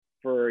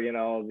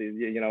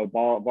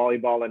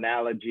volleyball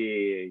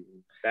analogy,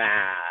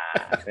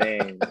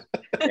 thing.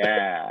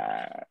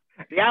 Yeah.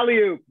 The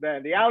alley-oop,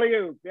 then. The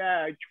alley-oop,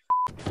 yeah.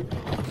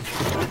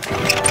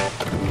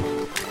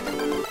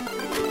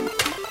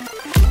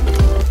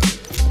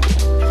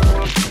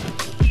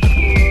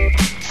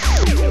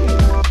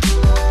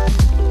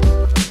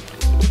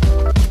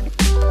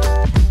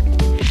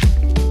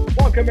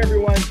 Welcome,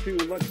 everyone, to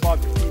Lunchbox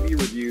TV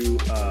review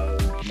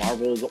of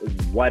Marvel's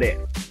What If.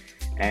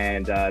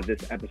 And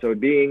this episode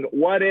being,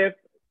 what if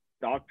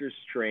Doctor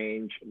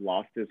Strange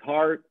lost his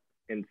heart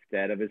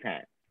instead of his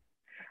hand?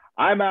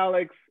 I'm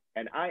Alex,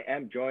 and I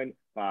am joined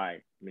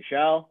by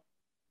Michelle.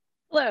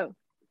 Hello.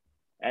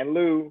 And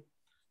Lou.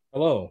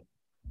 Hello.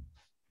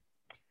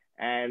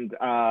 And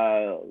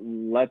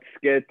let's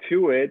get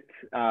to it.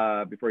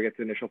 Before we get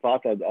to initial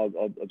thoughts,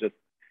 I'll just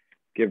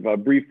give a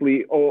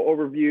briefly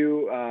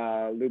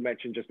overview. Lou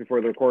mentioned just before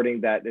the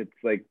recording that it's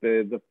like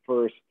the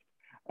first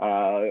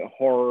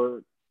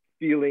horror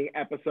feeling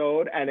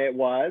episode, and it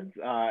was.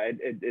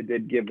 It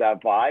did give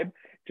that vibe,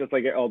 just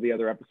like all the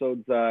other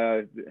episodes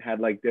had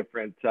like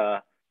different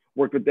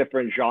worked with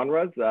different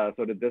genres.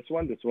 So did this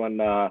one. This one,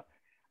 I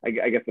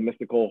guess, the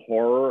mystical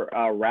horror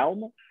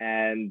realm.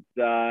 And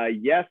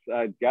yes,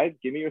 guys,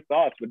 give me your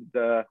thoughts.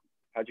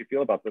 How'd you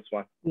feel about this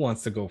one? Who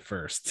wants to go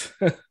first?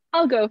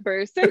 I'll go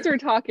first. Since we're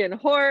talking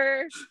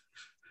horror,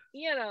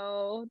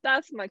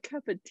 that's my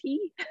cup of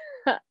tea.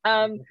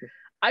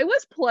 I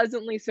was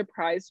pleasantly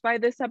surprised by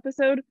this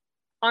episode.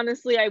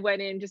 Honestly, I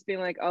went in just being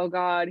like, oh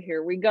God,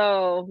 here we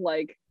go.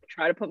 Like,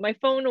 try to put my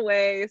phone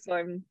away. So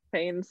I'm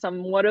paying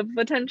somewhat of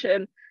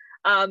attention.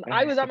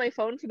 I was on my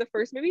phone for the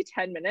first maybe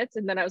 10 minutes.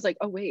 And then I was like,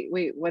 oh, wait,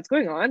 what's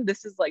going on?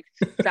 This is like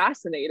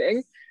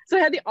fascinating. So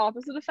I had the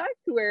opposite effect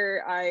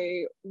where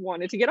I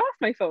wanted to get off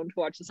my phone to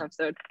watch this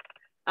episode.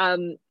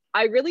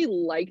 I really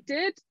liked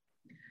it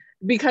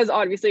because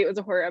obviously it was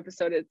a horror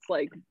episode. It's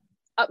like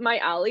up my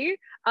alley.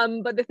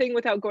 But the thing,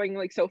 without going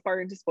like so far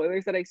into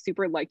spoilers, that I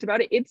super liked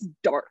about it, it's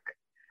dark.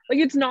 Like,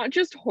 it's not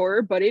just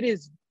horror, but it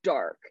is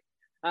dark.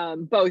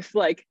 Both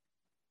like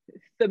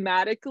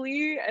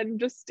thematically and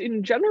just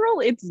in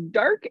general, it's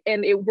dark,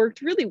 and it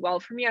worked really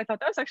well for me. I thought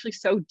that was actually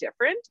so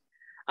different.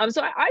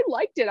 So I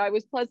liked it. I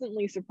was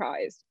pleasantly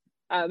surprised,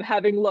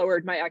 having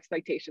lowered my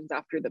expectations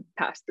after the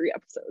past 3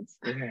 episodes.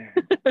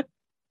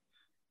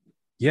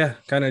 Yeah,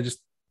 kind of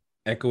just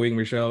echoing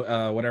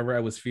Michelle. Whatever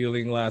I was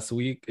feeling last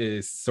week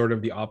is sort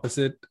of the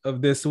opposite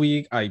of this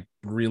week. I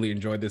really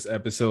enjoyed this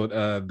episode.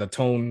 The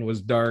tone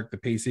was dark, the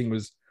pacing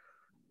was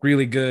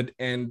really good,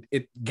 and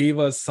it gave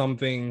us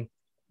something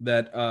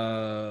that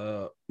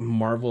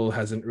Marvel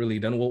hasn't really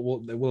done.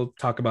 We'll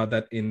talk about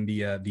that in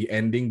the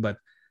ending, but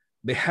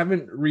they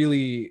haven't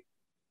really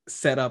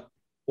set up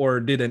or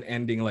did an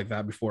ending like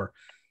that before.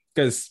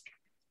 Because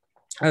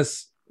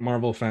as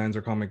Marvel fans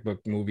or comic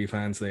book movie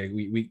fans, like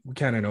we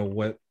kind of know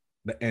what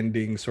the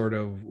ending, sort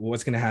of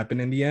what's going to happen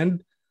in the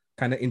end,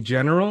 kind of in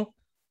general.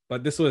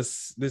 But this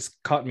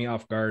caught me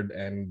off guard,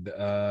 and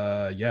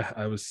yeah,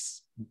 I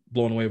was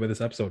blown away by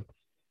this episode.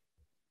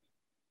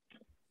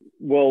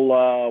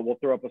 We'll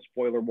throw up a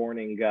spoiler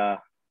warning, I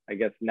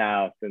guess,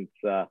 now, since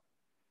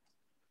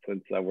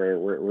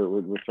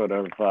we're sort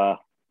of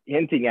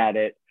hinting at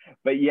it.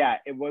 But yeah,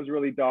 it was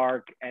really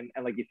dark, and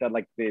like you said,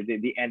 like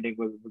the ending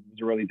was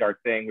a really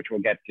dark thing, which we'll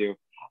get to.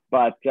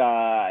 But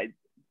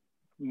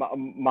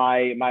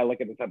my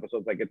look at this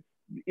episode is like, it's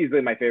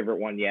easily my favorite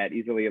one yet,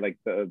 easily like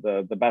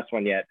the best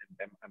one yet,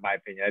 in my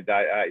opinion.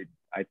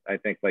 I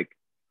think like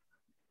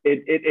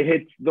it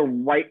hits the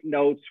right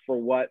notes for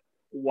what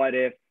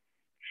if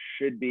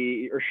should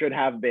be or should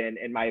have been,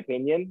 in my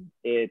opinion.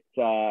 It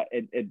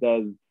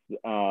does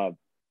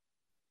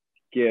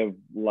give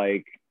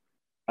like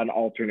an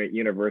alternate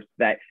universe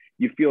that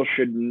you feel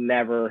should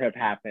never have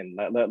happened.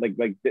 Like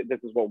this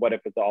is what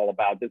if is all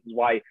about. This is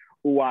why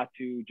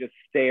Uatu just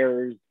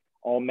stares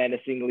all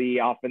menacingly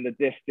off in the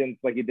distance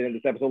like he did in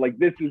this episode. Like,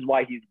 this is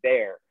why he's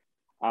there,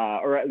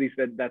 or at least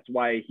that's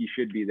why he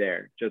should be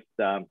there, just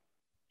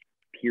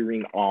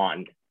peering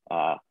on,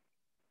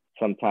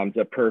 sometimes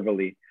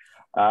pervily.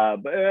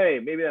 But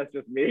hey, maybe that's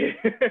just me.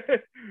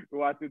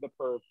 Uatu the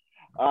perv.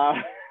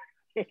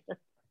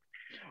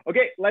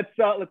 Okay, let's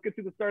get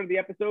to the start of the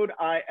episode.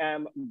 I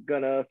am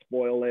gonna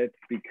spoil it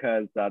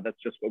because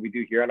that's just what we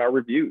do here on our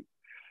reviews.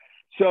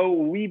 So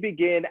we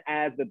begin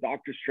as the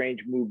Doctor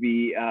Strange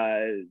movie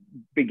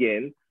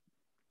begins.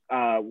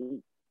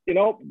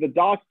 The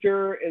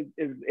Doctor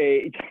is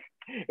a.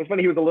 It's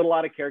funny, he was a little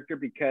out of character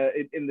because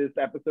in this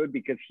episode,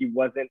 because he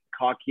wasn't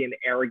cocky and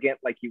arrogant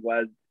like he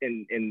was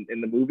in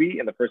the movie,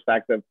 in the first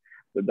act of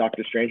the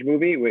Doctor Strange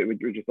movie, which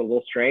was just a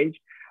little strange.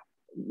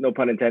 No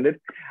pun intended.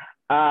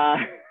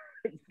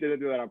 Didn't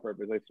do that on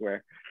purpose, I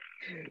swear.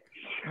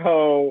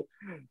 So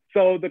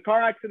the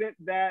car accident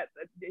that,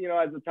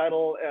 as the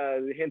title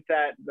hints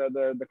at,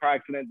 the car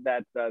accident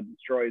that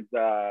destroys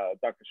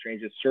Doctor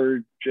Strange's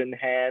surgeon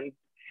hand.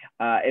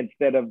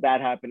 Instead of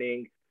that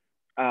happening,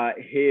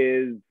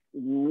 his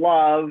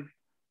love,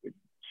 which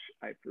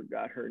I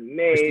forgot her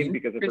name,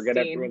 because I forget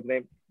everyone's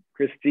name.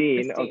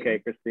 Christine. Okay,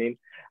 Christine.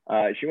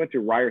 She went to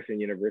Ryerson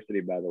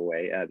University, by the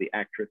way. The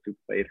actress who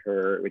played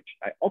her, which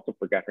I also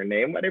forgot her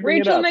name. Why did I bring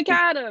Rachel it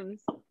up? McAdams.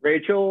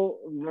 Rachel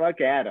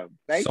McAdams.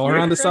 Thank Saw you. her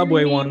on the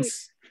subway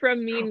once.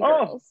 From Mean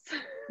Girls.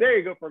 There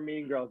you go, from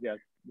Mean Girls. Yes,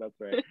 that's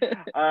right.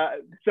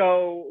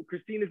 So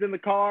Christine is in the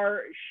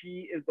car.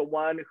 She is the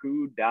one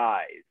who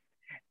dies.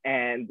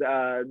 And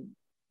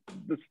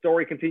the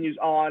story continues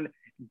on.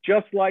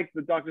 Just like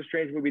the Doctor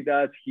Strange movie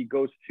does, he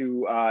goes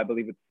to, I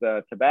believe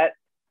it's Tibet,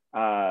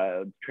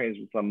 trains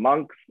with some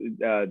monks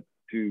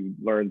to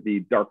learn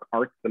the dark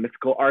arts, the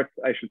mystical arts,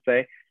 I should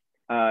say,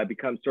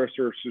 becomes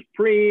Sorcerer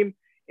Supreme.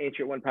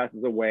 Ancient One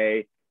passes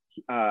away.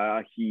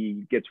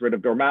 He gets rid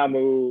of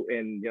Dormammu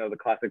in the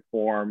classic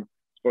form.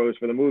 Spoilers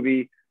for the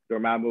movie.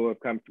 Dormammu have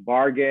come to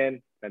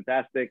bargain.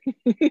 Fantastic.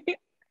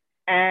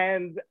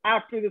 And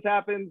after this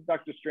happens,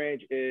 Doctor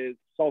Strange is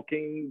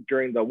sulking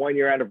during the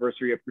 1-year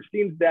anniversary of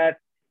Christine's death.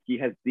 He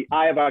has the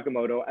Eye of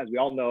Agamotto, as we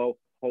all know,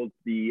 holds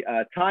the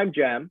time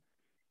gem,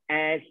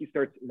 and he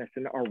starts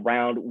messing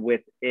around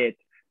with it,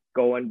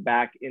 going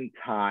back in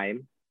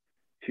time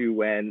to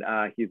when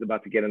he's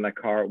about to get in the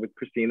car with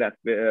Christine that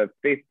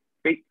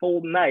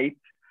fateful night.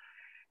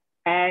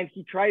 And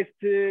he tries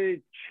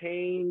to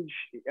change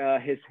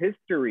his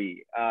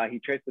history. He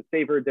tries to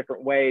save her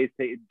different ways,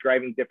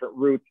 driving different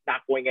routes,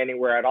 not going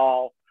anywhere at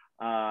all,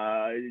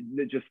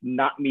 just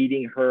not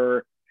meeting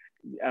her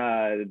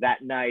that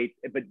night.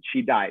 But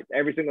she dies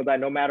every single day,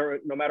 no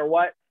matter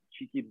what.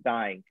 She keeps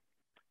dying,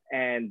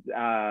 and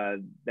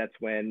that's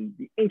when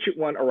the Ancient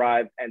One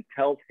arrives and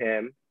tells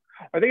him.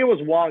 I think it was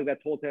Wong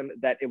that told him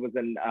that it was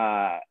an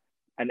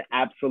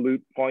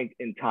absolute point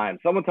in time.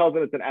 Someone tells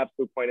him it's an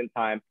absolute point in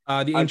time.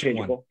 The Ancient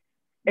One.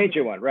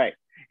 Ancient One, right.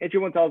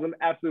 Ancient One tells him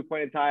absolute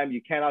point in time.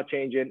 You cannot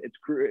change it.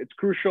 It's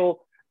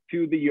crucial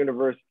to the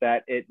universe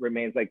that it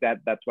remains like that.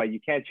 That's why you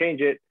can't change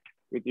it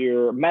with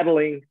your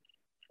meddling,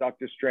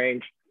 Doctor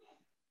Strange.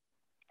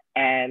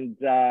 And,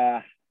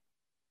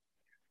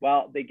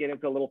 well, they get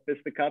into a little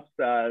fisticuffs,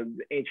 the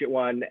Ancient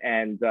One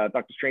and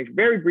Doctor Strange,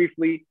 very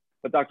briefly,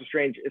 but Doctor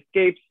Strange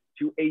escapes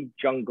to a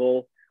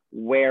jungle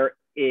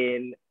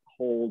wherein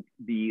holds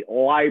the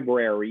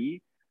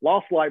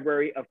lost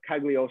library of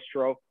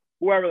Cagliostro,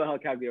 whoever the hell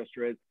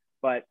Cagliostro is,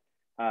 but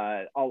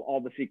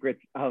all the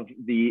secrets of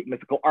the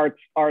mystical arts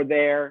are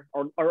there,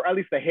 or at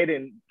least the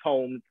hidden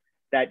tomes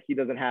that he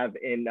doesn't have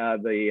in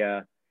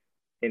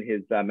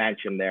his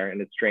mansion there, in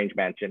his strange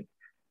mansion,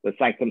 the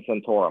Sanctum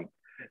Sanctorum.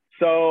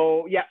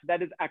 So yeah,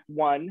 that is Act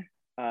 1.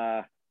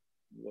 What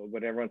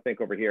did everyone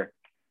think over here?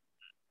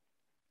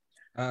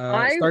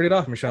 Start it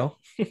off, Michelle.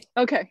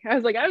 Okay, I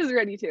was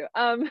ready to.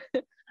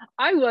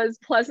 I was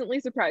pleasantly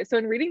surprised. So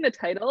in reading the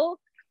title,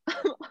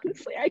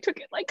 honestly, I took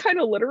it like kind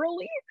of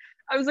literally.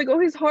 I was like, oh,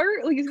 his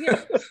heart, like he's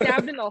getting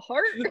stabbed in the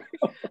heart.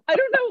 I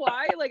don't know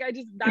why. Like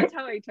that's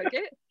how I took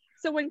it.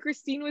 So when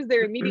Christine was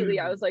there immediately,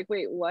 I was like,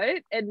 wait,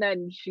 what? And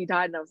then she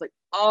died, and I was like,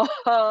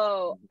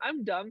 oh,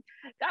 I'm dumb.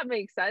 That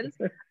makes sense.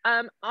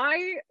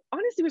 I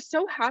honestly was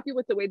so happy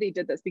with the way they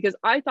did this, because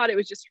I thought it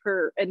was just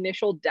her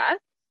initial death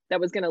that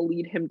was going to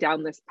lead him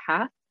down this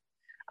path.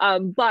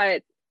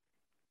 But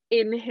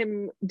in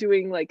him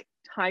doing like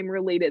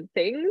time-related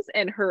things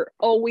and her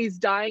always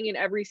dying in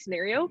every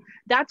scenario,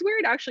 that's where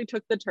it actually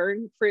took the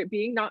turn for it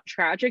being not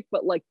tragic,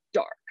 but like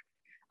dark.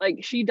 Like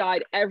she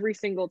died every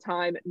single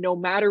time, no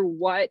matter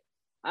what.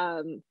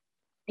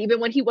 Even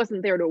when he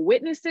wasn't there to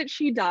witness it,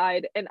 she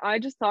died. And I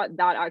just thought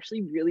that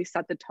actually really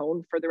set the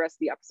tone for the rest of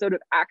the episode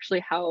of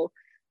actually how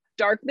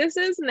dark this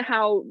is, and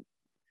how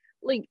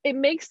like it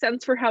makes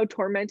sense for how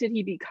tormented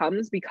he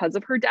becomes because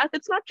of her death.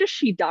 It's not just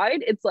she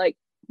died, it's like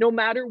no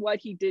matter what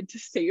he did to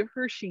save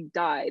her, she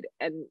died.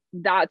 And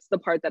that's the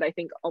part that I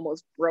think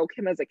almost broke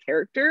him as a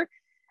character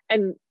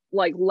and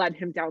like led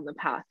him down the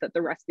path that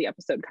the rest of the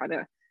episode kind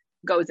of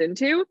goes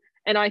into.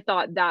 And I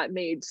thought that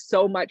made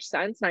so much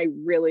sense. And I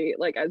really,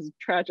 like, as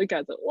tragic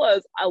as it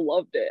was, I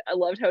loved it. I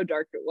loved how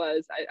dark it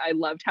was. I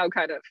loved how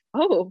kind of,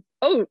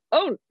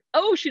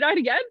 oh, she died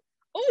again?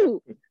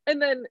 Oh,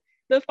 and then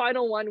the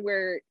final one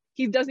where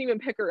he doesn't even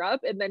pick her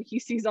up, and then he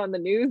sees on the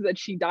news that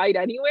she died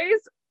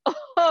anyways.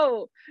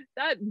 Oh,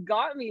 that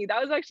got me.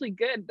 That was actually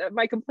good.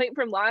 My complaint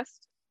from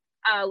last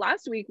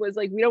week was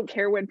like, we don't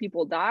care when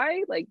people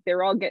die. Like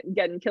they're all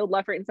getting killed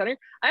left, right, and center.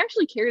 I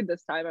actually cared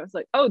this time. I was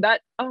like,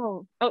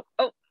 oh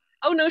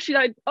no, she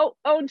died. Oh,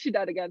 and she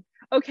died again.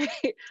 Okay.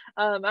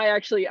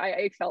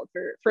 I felt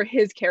for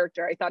his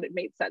character. I thought it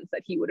made sense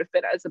that he would have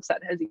been as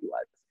upset as he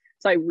was.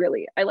 So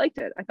I liked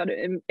it. I thought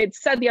it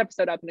set the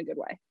episode up in a good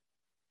way.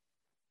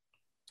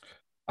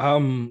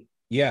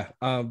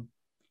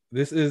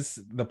 This is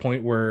the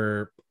point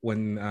where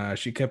when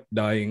she kept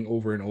dying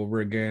over and over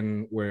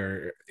again,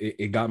 where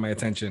it got my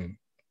attention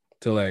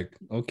to like,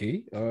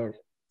 okay,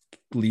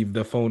 leave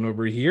the phone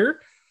over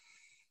here.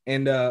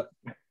 And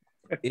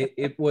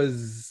it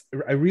was,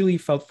 I really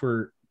felt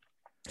for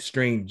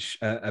Strange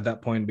at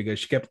that point, because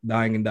she kept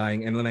dying and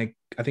dying. And then I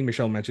think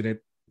Michelle mentioned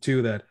it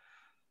too, that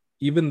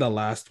even the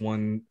last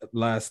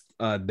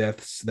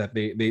deaths that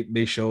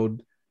they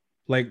showed,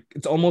 Like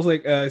it's almost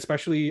like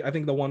especially I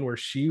think the one where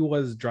she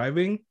was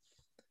driving,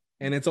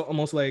 and it's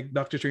almost like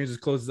Doctor Strange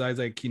just closed his eyes,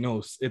 like he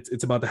knows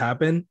it's about to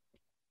happen.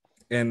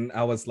 And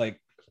I was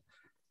like,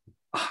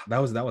 that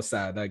was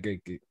sad. That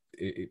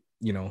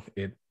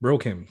it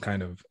broke him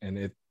kind of, and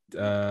it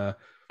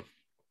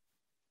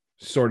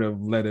sort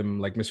of led him,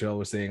 like Michelle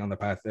was saying, on the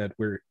path that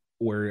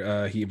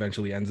where he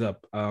eventually ends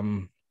up.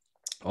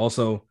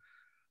 Also,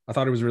 I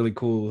thought it was really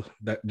cool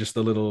that just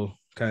a little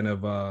kind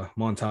of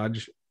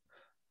montage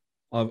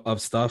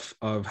of stuff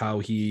of how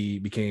he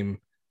became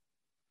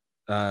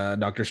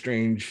Doctor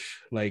Strange.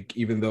 Like,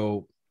 even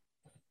though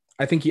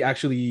I think he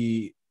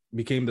actually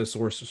became the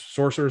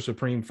sorcerer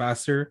supreme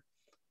faster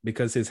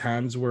because his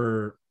hands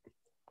were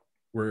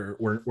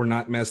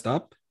not messed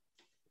up.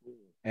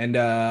 And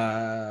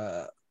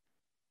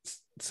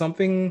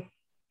something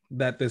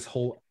that this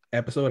whole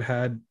episode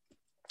had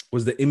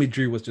was the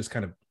imagery was just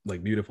kind of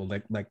like beautiful.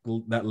 Like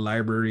that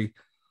library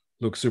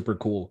looks super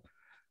cool.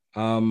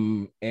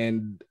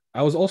 And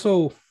I was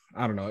also,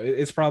 I don't know,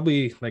 it's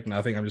probably like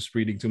nothing, I'm just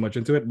reading too much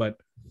into it, but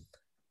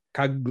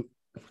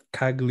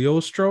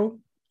Cagliostro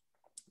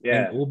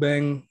and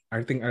Obeng,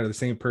 I think, are the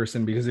same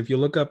person, because if you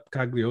look up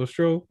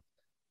Cagliostro,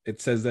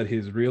 it says that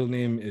his real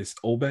name is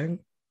Obeng.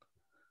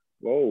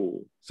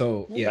 Whoa.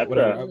 So yeah,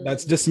 whatever.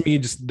 That's just me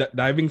just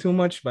diving too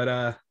much,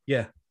 but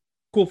yeah,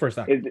 cool first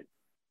act.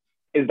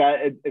 Is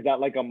that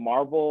like a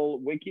Marvel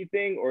wiki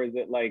thing, or is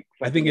it like?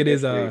 I think it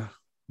is a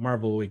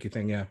Marvel wiki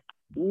thing. Yeah.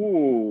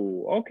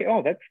 Ooh. Okay.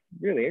 Oh, that's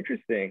really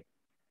interesting.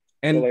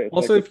 And so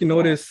also, if you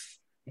notice,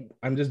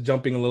 I'm just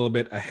jumping a little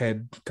bit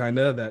ahead, kind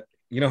of, that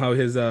you know how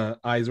his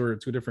eyes were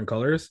two different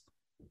colors,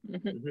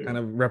 kind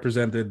of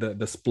represented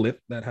the split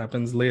that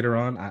happens later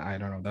on. I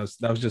don't know.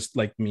 That was just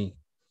like me.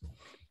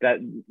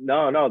 That's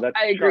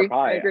I agree. Sharp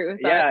eye. I agree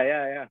with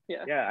that.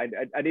 Yeah. I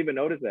didn't even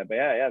notice that, but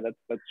yeah,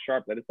 that's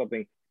sharp. That is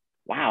something.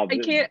 Wow.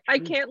 I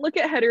can't look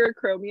at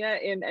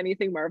heterochromia in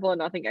anything Marvel and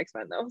nothing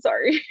X-Men though.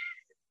 Sorry.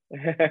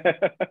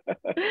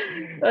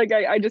 Like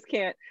I just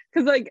can't,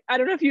 because like I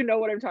don't know if you know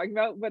what I'm talking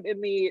about, but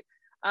in the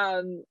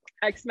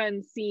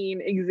X-Men scene,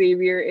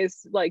 Xavier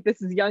is like,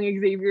 this is young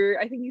Xavier,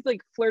 I think he's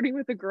like flirting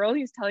with a girl,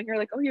 he's telling her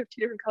like, oh, you have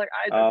two different color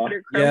eyes.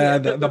 Yeah,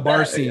 the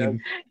bar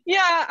scene.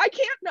 Yeah, I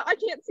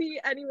can't see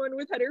anyone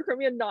with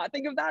heterochromia and not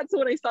think of that. So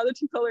when I saw the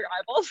two color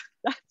eyeballs,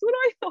 that's what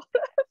I thought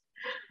of.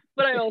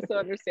 But I also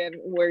understand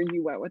where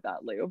you went with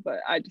that, Lou.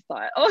 But I just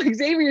thought, oh,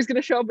 Xavier's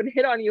gonna show up and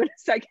hit on you in a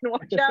second.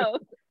 Watch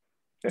out.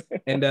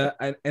 And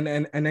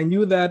I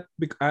knew that.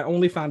 I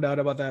only found out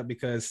about that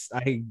because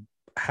I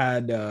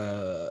had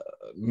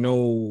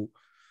no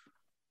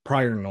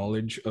prior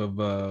knowledge of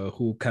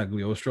who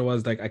Cagliostro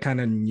was. Like, I kind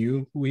of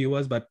knew who he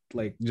was, but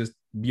like just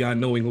beyond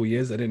knowing who he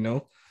is, I didn't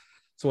know.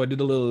 So I did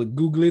a little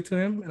Google to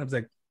him, and I was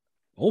like,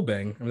 "Oh,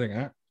 bang!" I was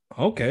like,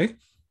 "Okay."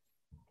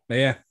 But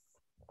yeah.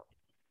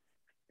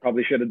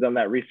 Probably should have done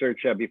that research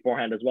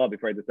beforehand as well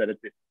before I decided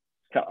to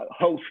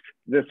host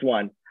this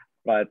one.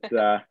 But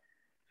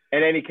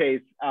in any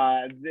case,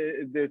 I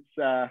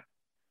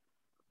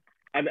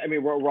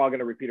mean, we're all going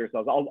to repeat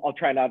ourselves. I'll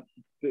try not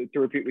to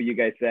repeat what you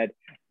guys said,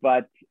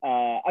 but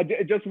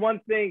just one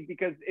thing,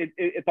 because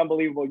it's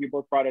unbelievable. You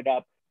both brought it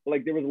up.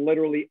 Like, there was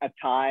literally a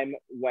time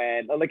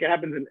when, like, it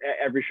happens in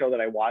every show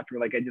that I watch,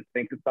 where like I just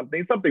think of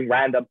something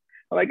random.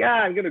 I'm like,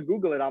 I'm going to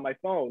Google it on my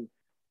phone.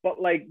 But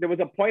like, there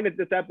was a point at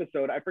this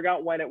episode, I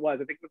forgot when it was.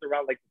 I think it was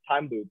around like the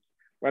time loops,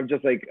 where I'm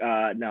just like,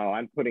 no,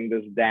 I'm putting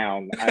this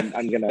down.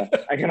 I'm gonna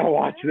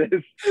watch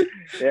this.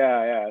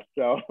 Yeah.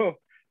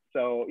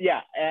 So yeah,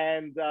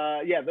 and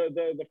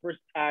the first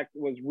act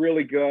was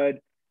really good,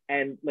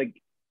 and like,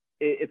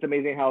 it's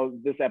amazing how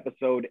this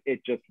episode,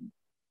 it just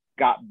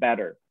got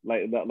better,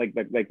 like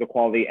the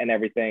quality and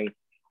everything.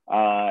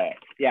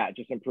 It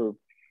just improved.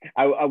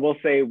 I will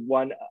say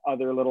one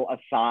other little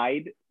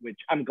aside, which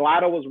I'm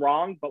glad I was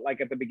wrong, but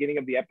like at the beginning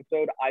of the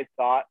episode, I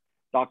thought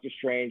Doctor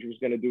Strange was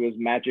going to do his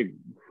magic,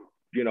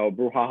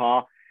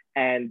 brouhaha,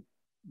 and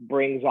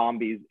bring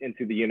zombies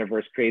into the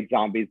universe, create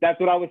zombies. That's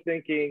what I was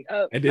thinking.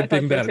 I did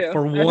think that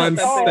for 1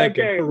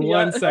 second. For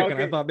 1 second,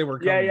 I thought they were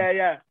coming.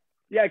 Yeah,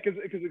 because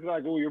it's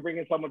like, oh, you're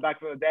bringing someone back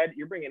from the dead.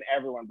 You're bringing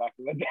everyone back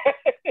from the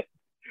dead.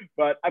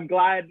 But I'm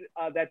glad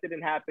that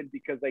didn't happen,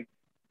 because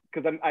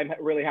I'm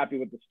really happy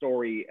with the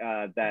story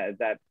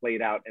that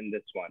played out in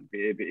this one,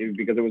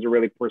 because it was a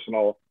really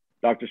personal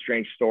Doctor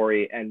Strange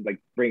story, and like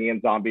bringing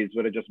in zombies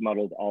would have just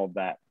muddled all of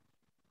that.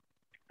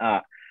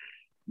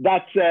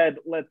 That said,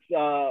 let's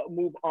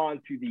move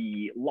on to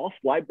the Lost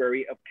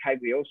Library of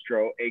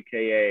Cagliostro,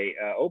 aka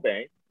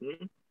Obey.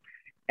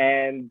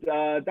 And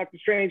Doctor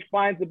Strange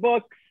finds the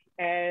books,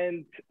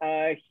 and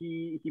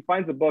he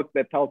finds a book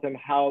that tells him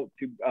how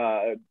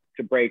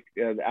to break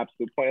the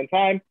absolute point in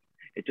time.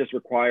 It just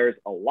requires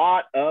a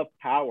lot of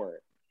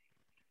power.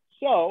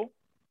 So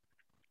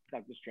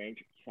Doctor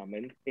Strange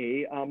summons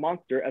a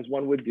monster, as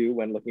one would do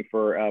when looking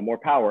for more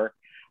power.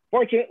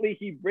 Fortunately,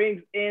 he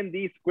brings in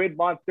the squid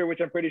monster, which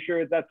I'm pretty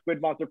sure is that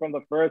squid monster from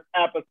the first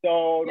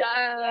episode.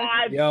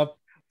 Yeah. Yep.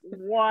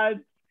 What?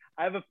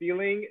 I have a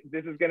feeling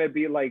this is gonna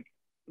be like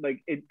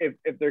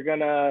if they're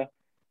gonna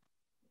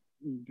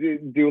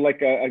do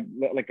like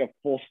a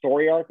full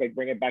story arc, like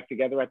bring it back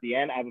together at the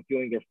end. I have a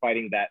feeling they're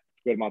fighting that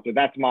squid monster.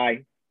 That's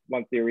my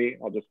one theory.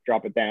 I'll just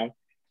drop it down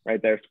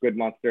right there. Squid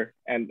monster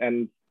and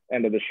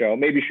end of the show.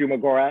 Maybe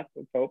Shumagorath.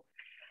 Let's hope.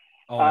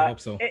 Oh, I hope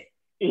so.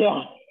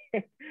 Yeah.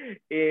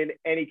 In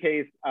any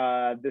case,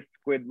 this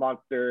squid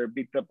monster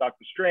beats up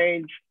Doctor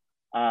Strange,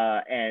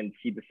 and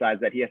he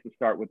decides that he has to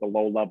start with the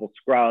low-level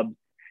scrubs,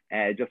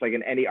 just like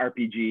in any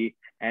RPG,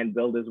 and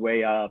build his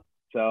way up.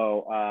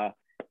 So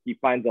he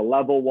finds a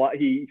level one.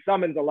 He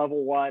summons a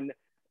level one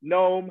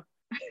gnome,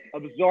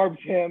 absorbs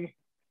him.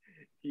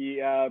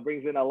 He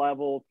brings in a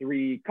level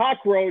 3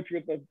 cockroach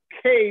with a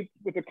cape,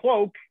 with a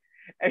cloak,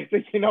 and he's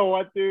like, you know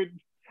what, dude?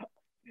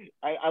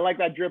 I like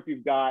that drip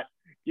you've got.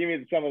 Give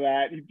me some of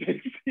that.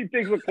 He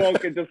takes the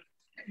cloak and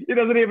he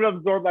doesn't even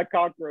absorb that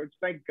cockroach.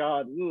 Thank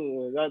God.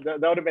 Ooh,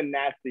 that would have been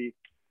nasty.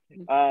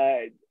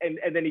 And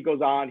then he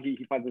goes on.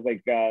 He finds this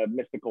like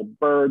mystical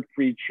bird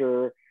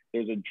creature.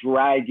 There's a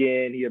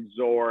dragon he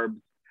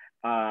absorbs,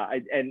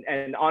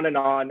 and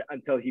on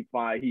until he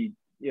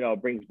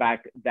brings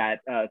back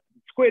that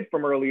squid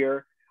from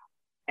earlier.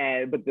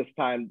 But this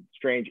time,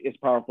 Strange is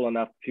powerful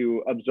enough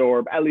to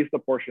absorb at least a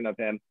portion of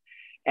him.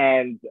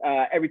 And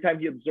every time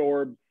he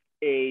absorbs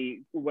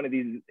one of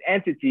these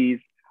entities,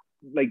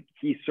 like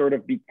he sort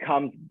of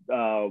becomes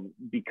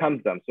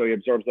them. So he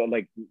absorbs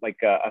like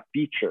a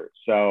feature.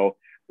 So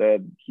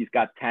he's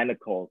got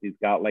tentacles. He's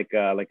got like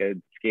a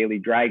scaly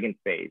dragon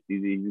face.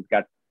 He's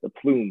got the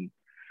plumes.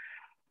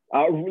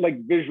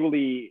 Like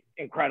visually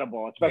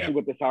incredible, especially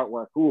with this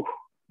artwork. Ooh,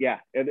 yeah,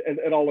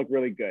 it all looked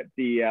really good.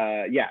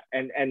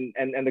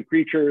 And the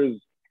creatures,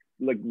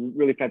 like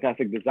really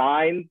fantastic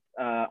designs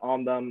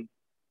on them.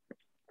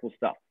 Cool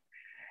stuff.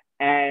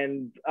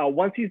 And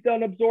once he's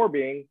done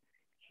absorbing,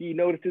 he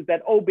notices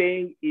that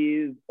Obeng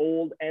is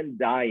old and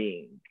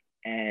dying.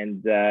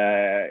 And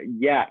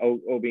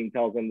Obeng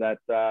tells him that,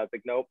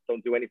 like, nope,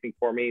 don't do anything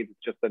for me. It's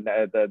just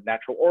the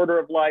natural order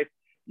of life.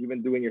 You've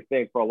been doing your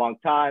thing for a long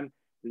time.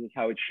 This is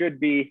how it should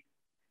be.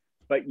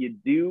 But you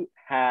do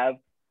have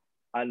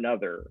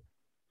another.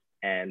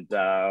 And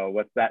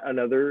what's that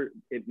another?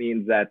 It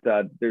means that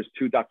there's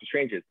 2 Doctor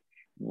Stranges.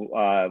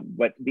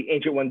 What the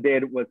Ancient One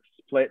did was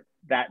split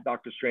that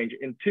Doctor Strange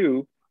in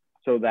 2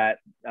 so that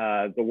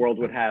the world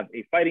would have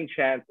a fighting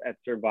chance at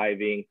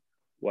surviving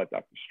what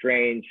Doctor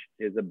Strange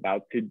is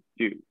about to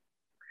do.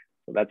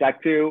 So that's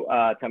Act 2.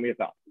 Tell me your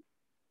thoughts.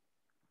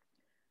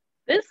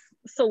 This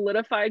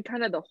solidified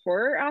kind of the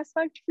horror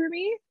aspect for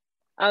me.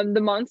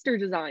 The monster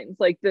designs,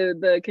 like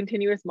the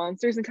continuous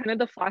monsters and kind of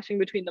the flashing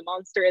between the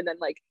monster and then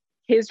like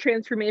his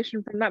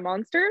transformation from that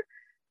monster.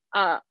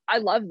 I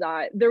love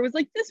that. There was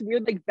like this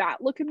weird like bat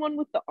looking one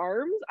with the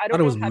arms. I don't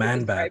know how to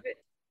describe it.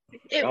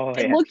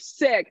 It looked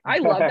sick. I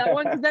love that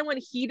one because then when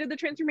he did the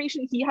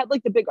transformation, he had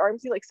like the big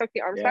arms. He like stuck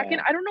the arms back in.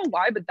 I don't know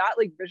why, but that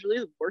like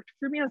visually worked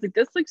for me. I was like,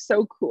 this looks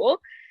so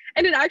cool.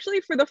 And it actually,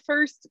 for the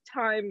first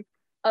time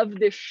of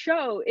this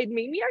show, it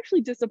made me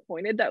actually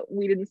disappointed that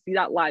we didn't see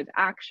that live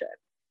action,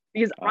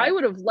 because I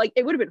would have liked,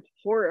 it would have been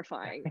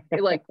horrifying,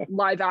 like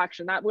live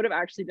action. That would have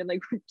actually been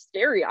like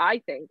scary,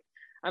 I think.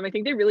 I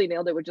think they really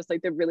nailed it with just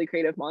like the really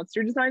creative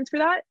monster designs for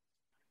that.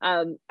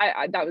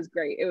 That was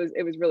great. It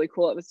was really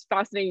cool. It was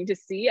fascinating to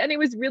see, and it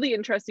was really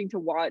interesting to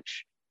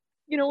watch,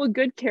 you know, a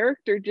good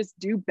character just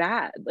do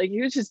bad. Like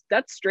he was just,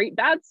 that's straight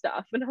bad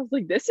stuff. And I was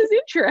like, this is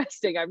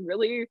interesting. I'm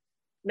really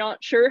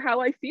not sure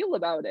how I feel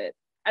about it.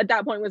 At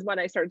that point was when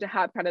I started to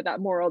have kind of that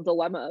moral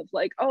dilemma of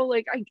like, oh,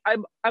 like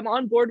I'm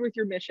on board with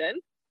your mission.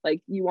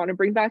 Like you want to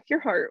bring back your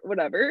heart,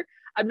 whatever.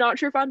 I'm not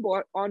sure if I'm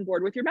on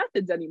board with your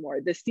methods anymore.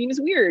 This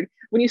seems weird.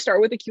 When you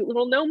start with a cute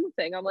little gnome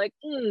thing, I'm like,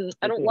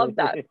 I don't love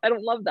that. I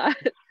don't love that.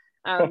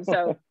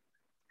 So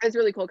it's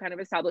really cool kind of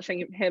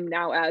establishing him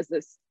now as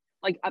this,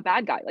 like a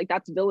bad guy. Like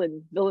that's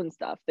villain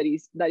stuff that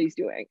he's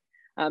doing.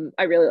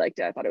 I really liked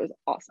it. I thought it was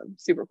awesome.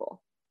 Super cool.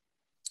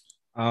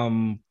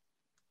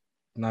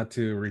 Not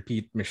to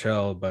repeat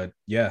Michelle, but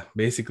yeah,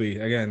 basically,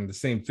 again, the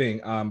same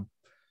thing.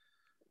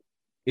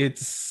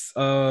 It's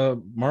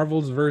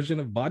Marvel's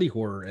version of body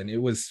horror, and it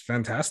was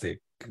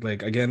fantastic.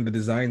 Like, again, the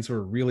designs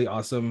were really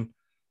awesome.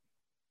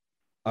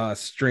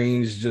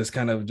 Strange just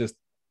kind of just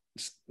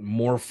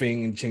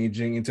morphing and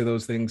changing into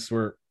those things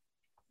were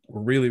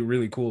really,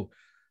 really cool.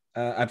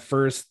 At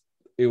first,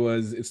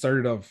 it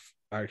started off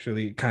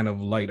actually kind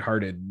of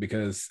lighthearted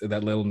because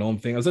that little gnome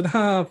thing. I was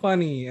like,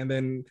 funny. And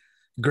then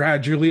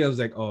gradually I was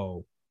like,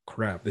 oh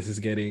crap, this is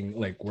getting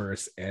like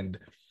worse. And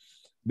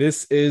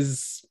this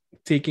is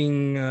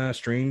taking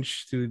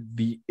Strange to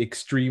the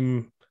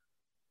extreme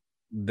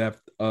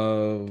depth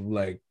of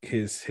like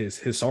his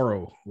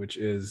sorrow, which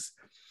is,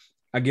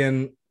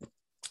 again,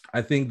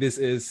 I think this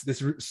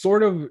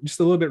sort of just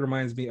a little bit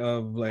reminds me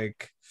of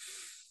like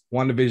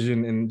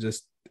WandaVision, and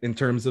just in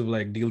terms of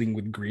like dealing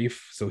with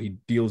grief. So he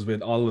deals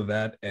with all of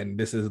that, and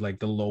this is like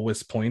the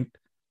lowest point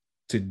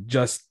to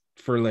just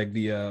for like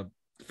the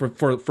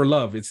for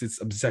love. It's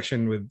its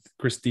obsession with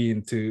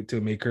Christine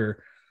to make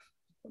her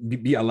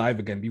be alive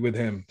again, be with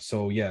him.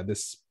 So yeah,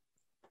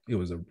 it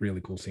was a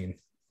really cool scene.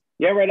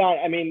 Yeah, right on.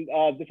 I mean,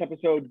 this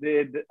episode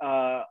did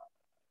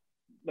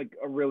like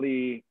a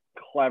really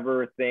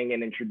clever thing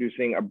in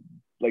introducing a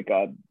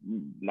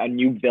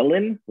new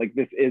villain. Like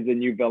this is a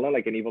new villain,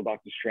 like an evil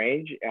Doctor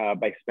Strange,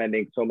 by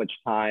spending so much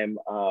time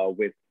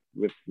with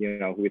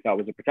who we thought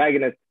was a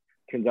protagonist,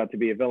 turns out to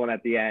be a villain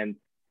at the end.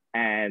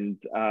 And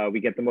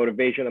we get the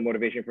motivation. The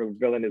motivation for the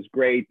villain is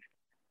great.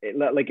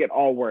 It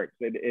all works.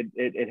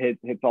 It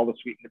hits all the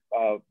sweet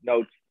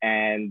notes.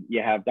 And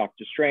you have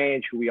Doctor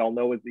Strange, who we all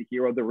know is the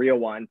hero, the real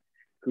one,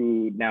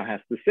 who now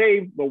has to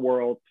save the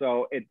world.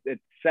 So it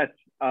sets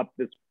up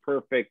this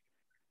perfect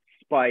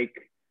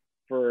spike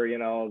for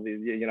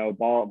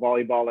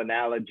volleyball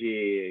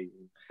analogy.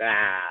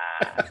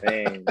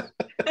 Thing.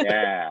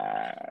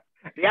 Yeah.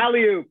 The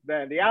alley-oop,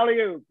 then. The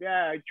alley-oop.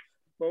 Yeah.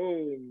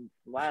 Boom.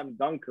 Slam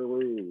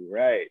dunkaroo.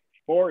 Right.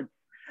 Sports.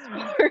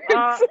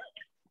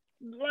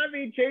 Let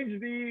me change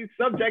the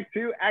subject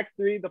to Act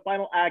 3, the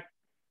final act,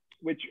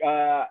 which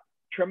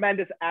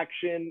tremendous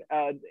action.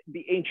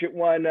 The Ancient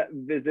One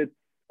visits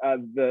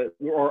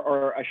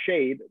or a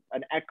shade,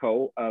 an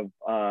echo of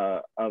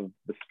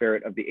the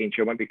spirit of the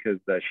Ancient One, because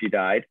she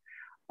died.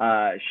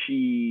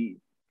 She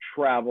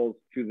travels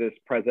to this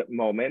present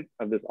moment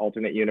of this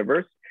alternate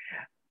universe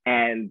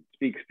and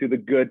speaks to the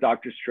good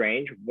Doctor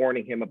Strange,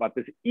 warning him about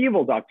this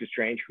evil Doctor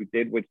Strange who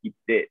did what he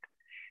did.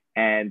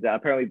 And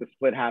apparently the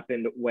split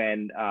happened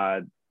when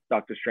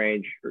Doctor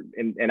Strange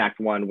in Act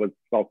 1 was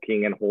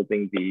sulking and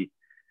holding the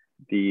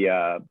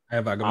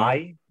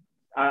eye.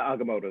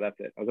 Agamotto, that's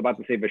it. I was about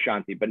to say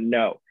Vishanti, but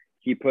no.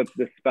 He puts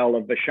the spell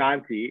of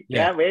Vishanti.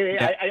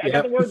 I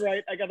got the word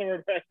right. I got the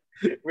word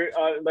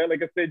right.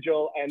 Like a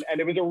sigil. And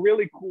it was a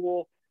really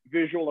cool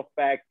visual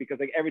effect, because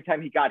like every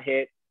time he got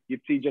hit,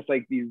 you'd see just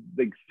like these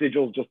like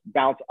sigils just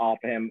bounce off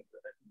him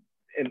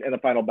in the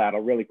final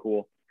battle. Really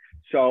cool.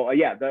 So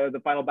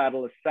the final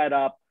battle is set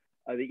up.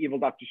 The evil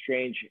Doctor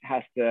Strange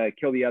has to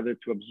kill the other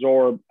to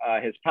absorb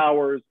his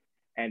powers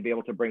and be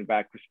able to bring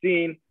back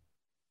Christine.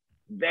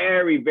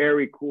 Very,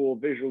 very cool,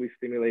 visually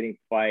stimulating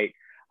fight.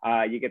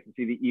 You get to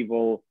see the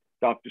evil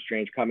Doctor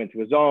Strange come into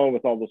his own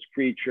with all those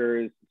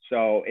creatures.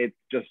 So it's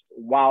just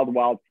wild,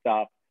 wild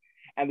stuff.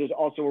 And there's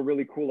also a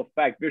really cool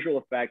visual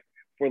effect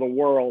for the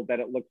world, that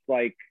it looks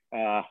like,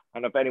 I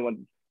don't know if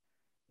anyone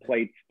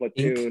played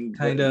Splatoon.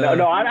 Kind of.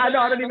 No, I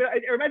don't even.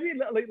 It reminds me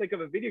like of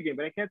a video game,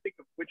 but I can't think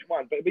of which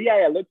one. But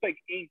yeah, it looks like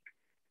ink.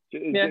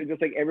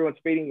 Just like everyone's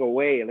fading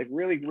away. Like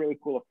really, really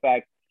cool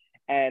effect.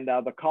 And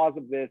the cause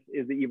of this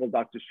is the evil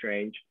Doctor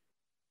Strange.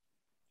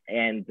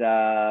 And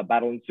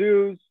battle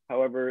ensues.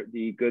 However,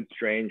 the good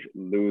Strange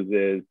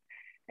loses.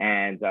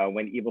 And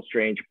when evil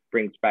Strange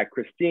brings back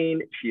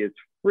Christine, she is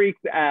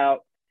freaked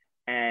out.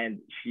 And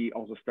she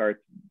also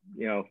starts,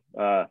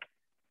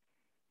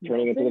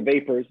 turning into the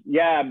vapors.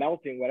 Yeah,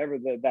 melting, whatever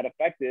that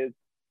effect is.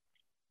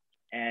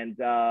 And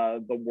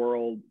the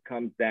world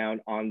comes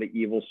down on the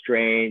evil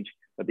Strange.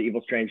 But the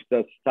evil Strange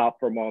does stop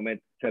for a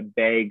moment to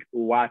beg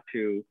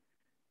Uatu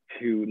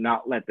to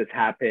not let this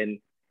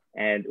happen.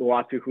 And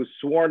Uatu, who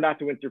swore not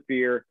to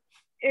interfere,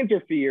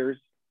 interferes,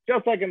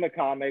 just like in the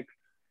comics,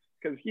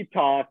 because he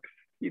talks.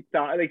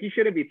 Like he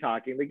shouldn't be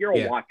talking. Like you're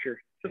a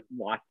watcher. Just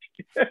watch.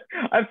 I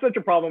have such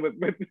a problem with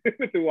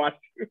Uatu.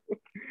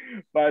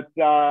 But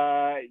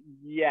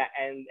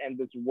and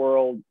this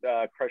world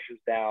crushes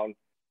down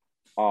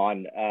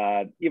on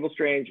Evil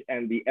Strange,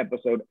 and the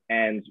episode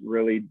ends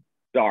really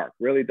dark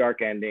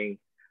ending.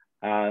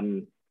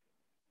 All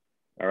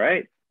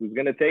right, who's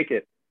gonna take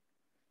it?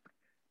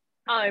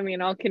 I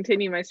mean, I'll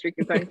continue my streak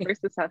of going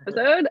first this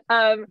episode.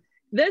 I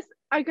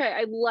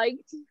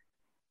liked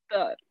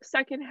the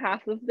second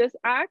half of this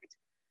act,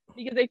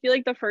 because I feel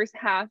like the first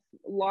half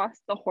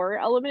lost the horror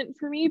element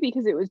for me,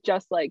 because it was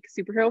just like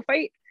superhero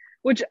fight,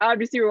 which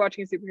obviously we're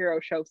watching a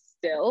superhero show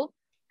still,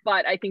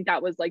 but I think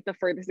that was like the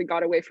furthest it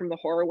got away from the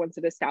horror once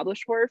it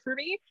established horror for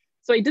me.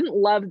 So I didn't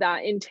love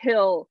that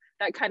until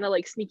that kind of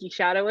like sneaky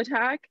shadow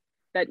attack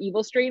that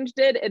Evil Strange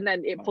did, and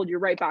then it pulled you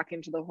right back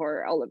into the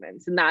horror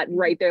elements. And that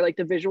right there, like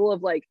the visual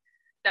of like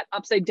that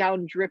upside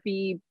down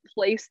drippy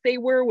place they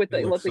were with,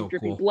 it looked like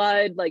drippy cool.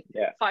 Blood, like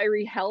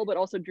fiery hell, but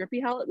also drippy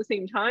hell at the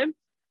same time.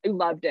 I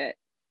loved it.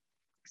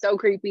 So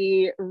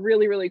creepy,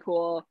 really, really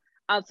cool.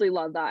 Absolutely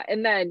love that.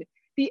 And then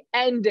the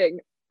ending,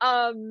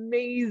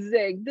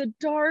 amazing. The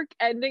dark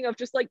ending of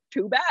just like,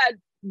 too bad,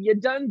 you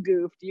done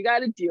goofed. You got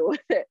to deal with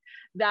it.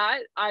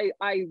 That I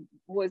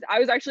was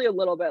actually a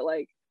little bit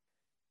like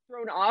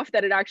thrown off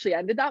that it actually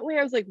ended that way.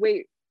 I was like,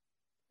 wait,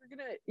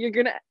 you're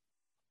gonna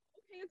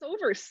okay, it's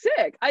over.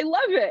 Sick. I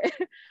love it.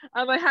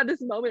 I had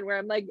this moment where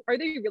I'm like, are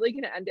they really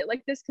gonna end it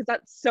like this? Because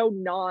that's so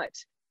not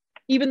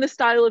even the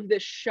style of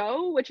this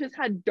show, which has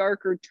had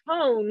darker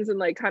tones and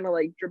like kind of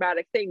like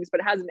dramatic things,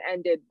 but it hasn't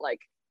ended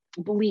like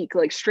bleak,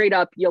 like straight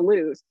up you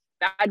lose.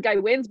 Bad guy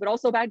wins, but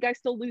also bad guy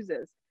still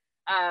loses.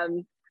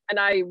 And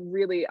I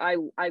really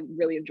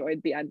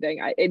enjoyed the ending.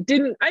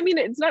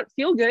 It's not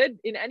feel good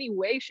in any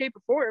way, shape,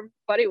 or form,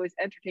 but it was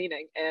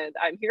entertaining, and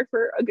I'm here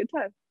for a good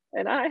time.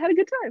 And I had a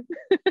good time.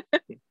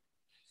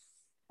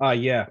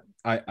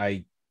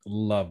 I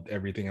loved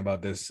everything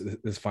about this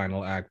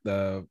final act.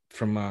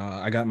 From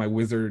I got my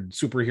wizard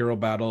superhero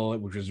battle,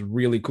 which was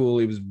really cool.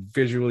 It was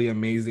visually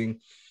amazing.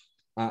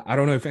 I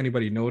don't know if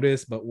anybody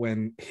noticed, but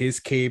when his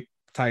cape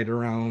tied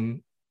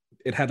around,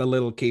 it had a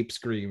little cape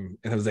scream,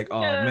 and I was like,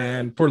 "Oh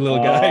man, poor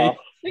little guy."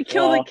 They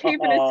killed the cape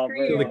in his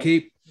scream. Kill the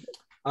cape.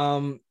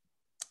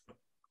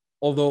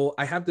 Although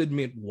I have to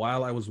admit,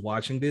 while I was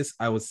watching this,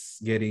 I was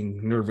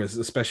getting nervous,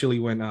 especially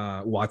when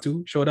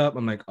Watu showed up.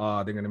 I'm like,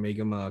 "Oh, they're gonna make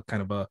him a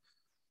kind of a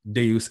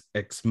Deus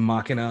ex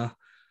machina,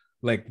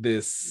 like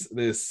this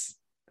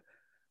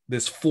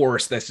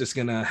force that's just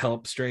gonna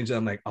help Strange."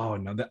 I'm like, "Oh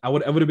no!" I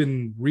would have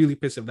been really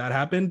pissed if that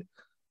happened.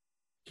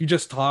 He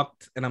just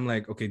talked, and I'm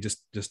like, "Okay,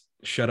 just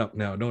shut up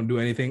now. Don't do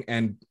anything."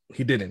 And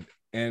he didn't,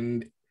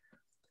 and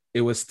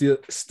it was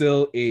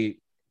still a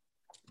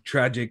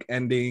tragic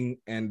ending.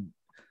 And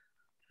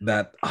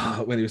that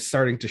when it was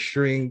starting to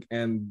shrink,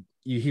 and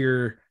you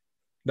hear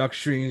Doctor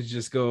Strange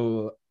just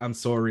go, "I'm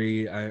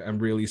sorry, I'm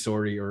really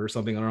sorry," or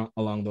something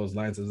along those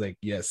lines. I was like,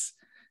 yes.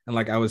 And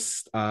like I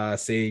was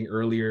saying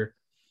earlier,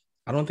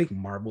 I don't think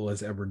Marvel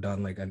has ever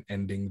done like an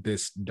ending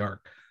this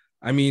dark.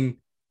 I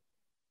mean,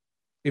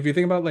 if you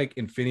think about like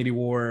Infinity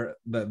War,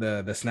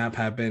 the snap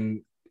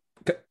happened.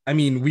 I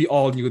mean, we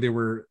all knew they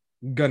were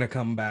gonna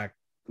come back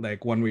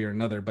like one way or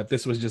another, but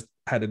this was just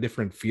had a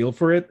different feel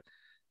for it.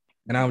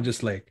 And I was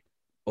just like,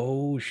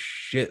 oh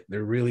shit,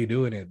 they're really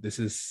doing it. This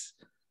is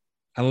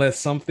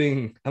unless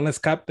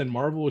Captain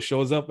Marvel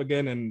shows up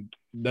again and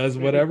does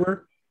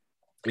whatever.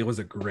 It was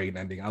a great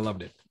ending. I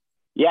loved it.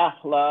 Yeah,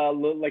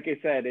 like I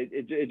said,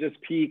 it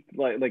just peaked.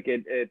 Like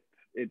it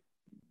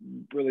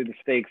really, the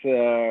stakes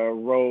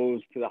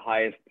rose to the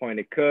highest point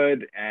it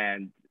could,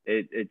 and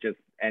it just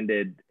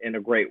ended in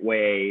a great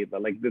way.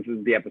 But like this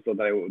is the episode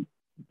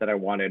that I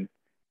wanted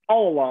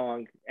all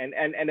along, and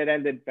it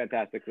ended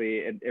fantastically.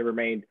 It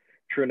remained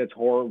true in its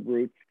horror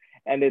roots,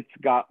 and it's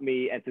got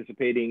me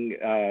anticipating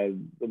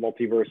the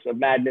multiverse of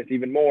madness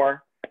even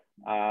more.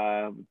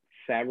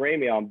 Sam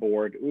Raimi on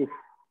board. Ooh,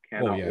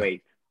 cannot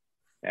wait.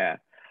 Yeah.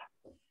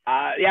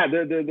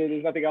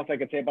 There's nothing else I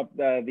could say about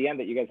the end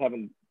that you guys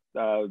haven't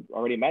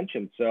already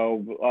mentioned.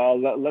 So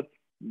let's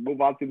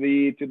move on to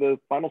the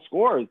final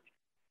scores.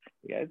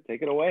 You guys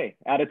take it away.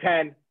 Out of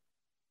 10.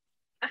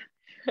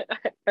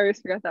 I always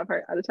forgot that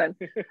part. Out of 10.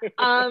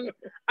 I'm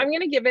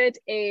gonna give it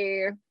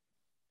a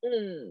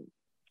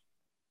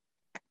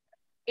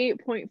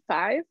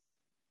 8.5.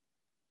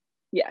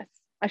 Yes,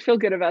 I feel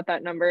good about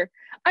that number.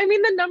 I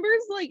mean, the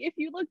numbers, like, if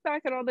you look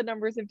back at all the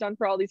numbers they've done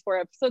for all these 4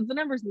 episodes, the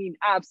numbers mean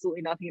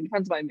absolutely nothing. It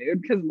depends on my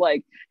mood. Because,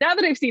 like, now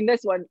that I've seen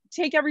this one,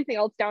 take everything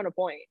else down a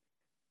point.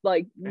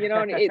 Like, you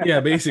know, yeah,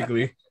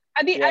 basically.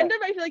 At the end of,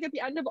 I feel like at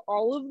the end of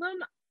all of them,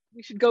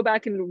 we should go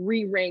back and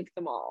re-rank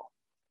them all.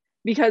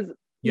 Because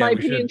my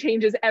opinion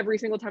changes every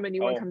single time a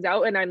new one comes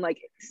out, and I'm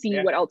like, see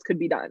what else could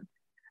be done.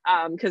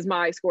 Because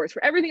my scores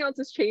for everything else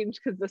has changed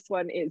because this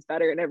one is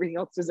better and everything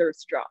else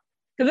deserves to drop.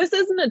 Because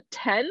this isn't a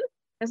 10,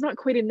 it's not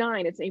quite a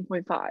 9, it's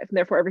 8.5, and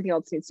therefore everything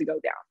else needs to go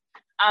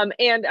down.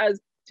 And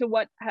as to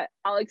what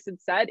Alex had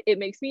said, it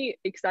makes me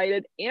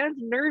excited and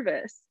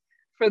nervous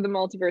for the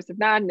multiverse of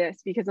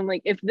madness, because I'm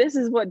like, if this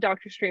is what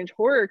Doctor Strange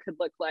horror could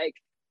look like,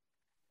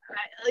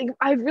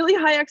 I have really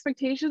high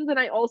expectations, and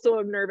I also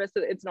am nervous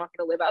that it's not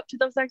going to live up to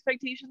those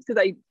expectations,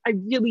 because I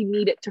really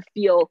need it to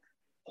feel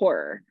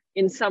horror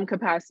in some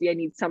capacity. I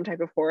need some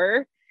type of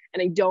horror,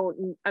 and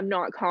I'm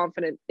not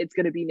confident it's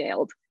going to be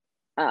nailed.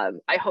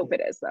 I hope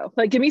it is though.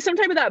 Like, give me some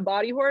type of that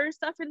body horror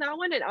stuff in that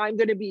one, and I'm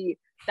going to be,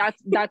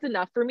 that's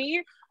enough for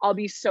me. I'll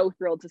be so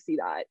thrilled to see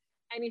that.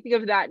 Anything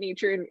of that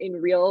nature in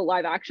real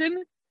live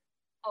action,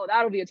 oh,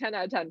 that'll be a 10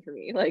 out of 10 for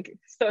me. Like,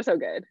 so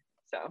good.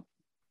 So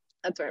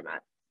that's where I'm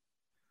at.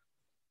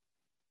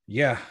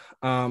 Yeah.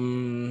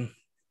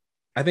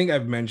 I think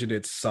I've mentioned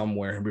it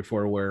somewhere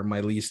before, where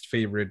my least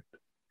favorite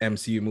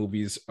MCU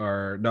movies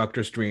are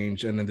Doctor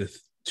Strange and then the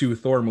 2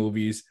 Thor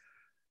movies,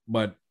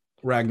 but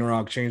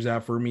Ragnarok changed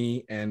that for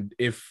me. And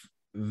if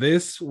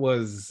this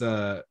was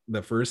the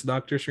first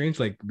Doctor Strange,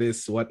 like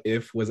this What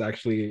If was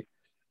actually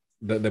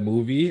the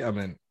movie, I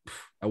mean,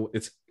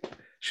 it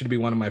should be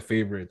one of my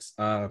favorites.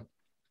 I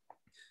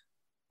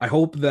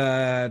hope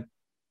that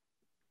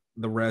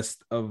the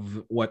rest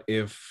of What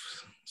If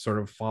sort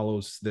of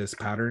follows this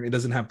pattern. It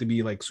doesn't have to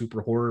be like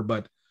super horror,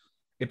 but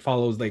it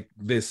follows like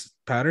this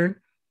pattern.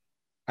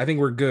 I think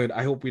we're good.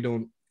 I hope we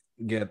don't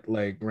get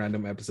like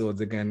random episodes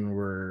again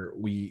where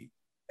we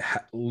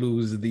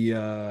lose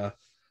the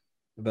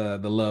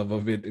love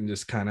of it and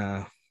just kind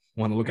of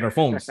want to look at our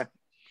phones.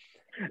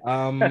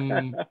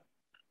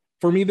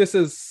 For me, this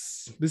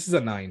is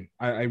a 9.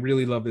 I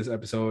really love this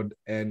episode,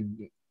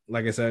 and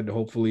like I said,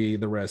 hopefully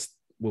the rest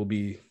will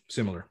be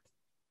similar.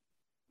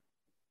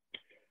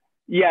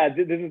 Yeah,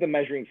 this is the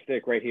measuring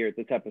stick right here.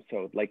 This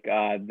episode, like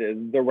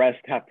the rest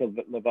have to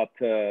live up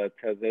to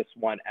this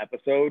one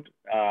episode.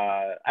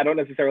 I don't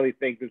necessarily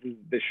think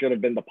this should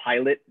have been the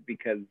pilot,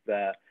 because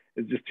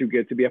it's just too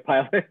good to be a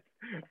pilot.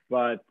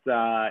 But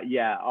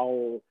yeah,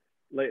 I'll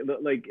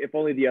like if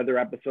only the other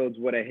episodes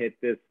would have hit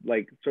this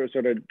like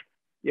sort of,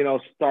 you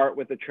know, start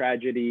with a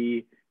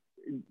tragedy,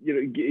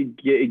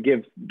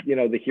 give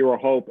the hero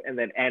hope and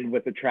then end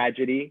with a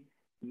tragedy.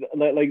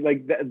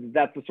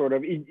 That's the sort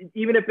of,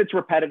 even if it's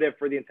repetitive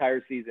for the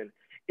entire season,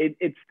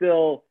 it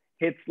still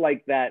hits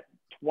like that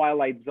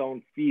Twilight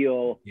Zone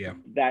feel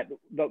that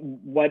the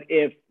what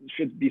if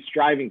should be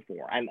striving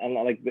for, and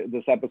like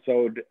this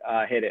episode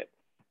hit it.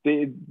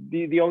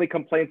 The only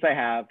complaints I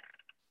have,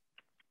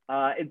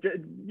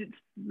 it's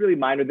really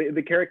minor.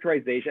 The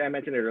characterization, I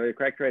mentioned it earlier,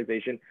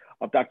 characterization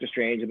of Doctor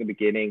Strange in the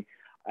beginning,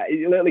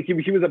 like he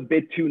was a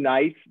bit too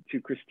nice to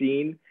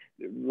Christine,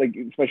 like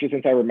especially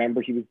since I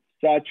remember he was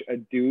such a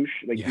douche.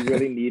 Like he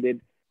really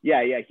needed, he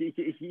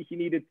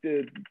needed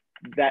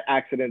that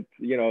accident,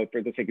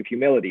 for the sake of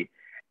humility.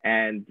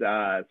 And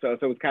so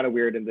it was kind of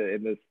weird in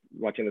this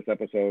watching this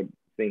episode,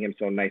 seeing him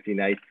so nicey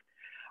nice.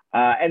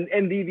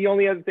 And the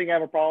only other thing I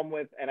have a problem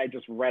with, and I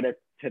just read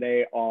it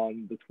today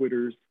on the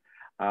Twitters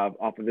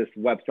off of this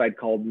website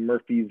called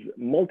Murphy's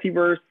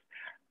Multiverse,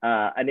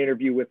 an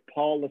interview with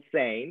Paul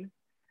Lassane.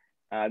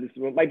 This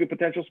might be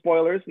potential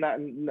spoilers,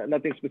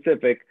 nothing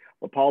specific,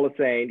 but Paul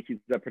Lassane, he's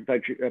a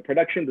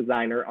production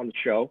designer on the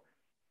show.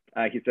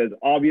 He says,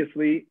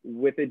 obviously,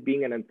 with it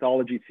being an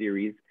anthology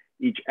series,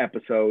 each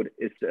episode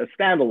is a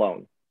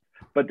standalone,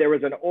 but there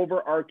is an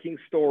overarching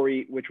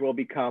story which will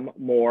become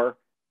more ...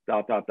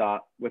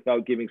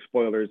 Without giving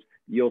spoilers,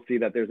 you'll see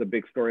that there's a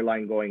big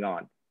storyline going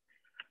on.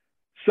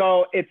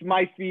 So it's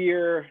my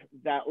fear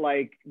that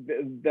like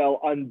they'll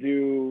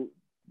undo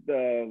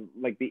the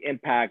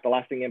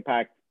lasting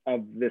impact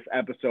of this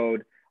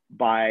episode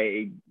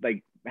by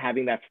like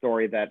having that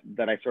story that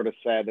I sort of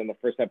said in the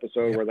first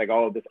episode, where like,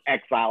 oh, this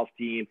Exiles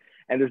team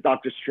and this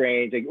Doctor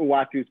Strange, like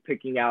Uatu's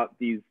picking out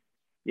these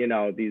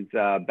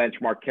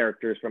benchmark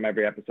characters from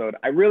every episode.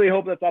 I really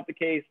hope that's not the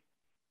case,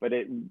 but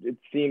it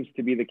seems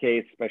to be the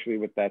case, especially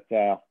with that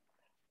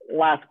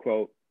last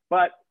quote.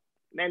 But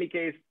in any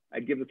case,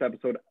 I'd give this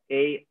episode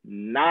a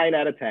 9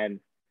 out of 10.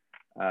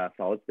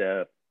 Solid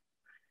stuff.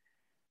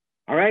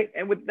 All right,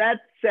 and with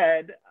that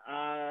said,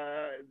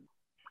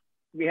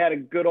 we had a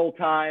good old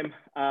time.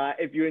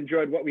 If you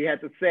enjoyed what we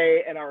had to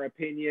say and our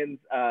opinions,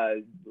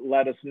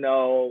 let us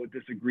know,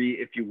 disagree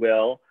if you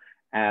will.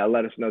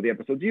 Let us know the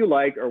episodes you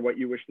like or what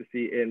you wish to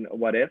see in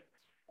What If.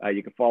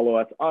 You can follow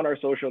us on our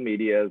social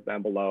medias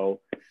down below.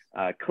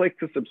 Click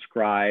to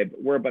subscribe.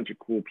 We're a bunch of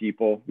cool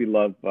people. We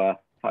love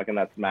talking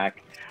that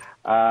smack.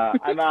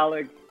 I'm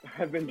Alex.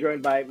 I've been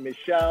joined by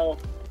Michelle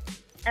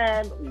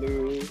and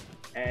Lou,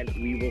 and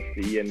we will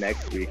see you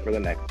next week for the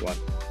next one.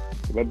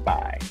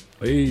 Goodbye.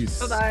 Peace.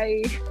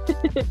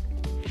 Bye-bye.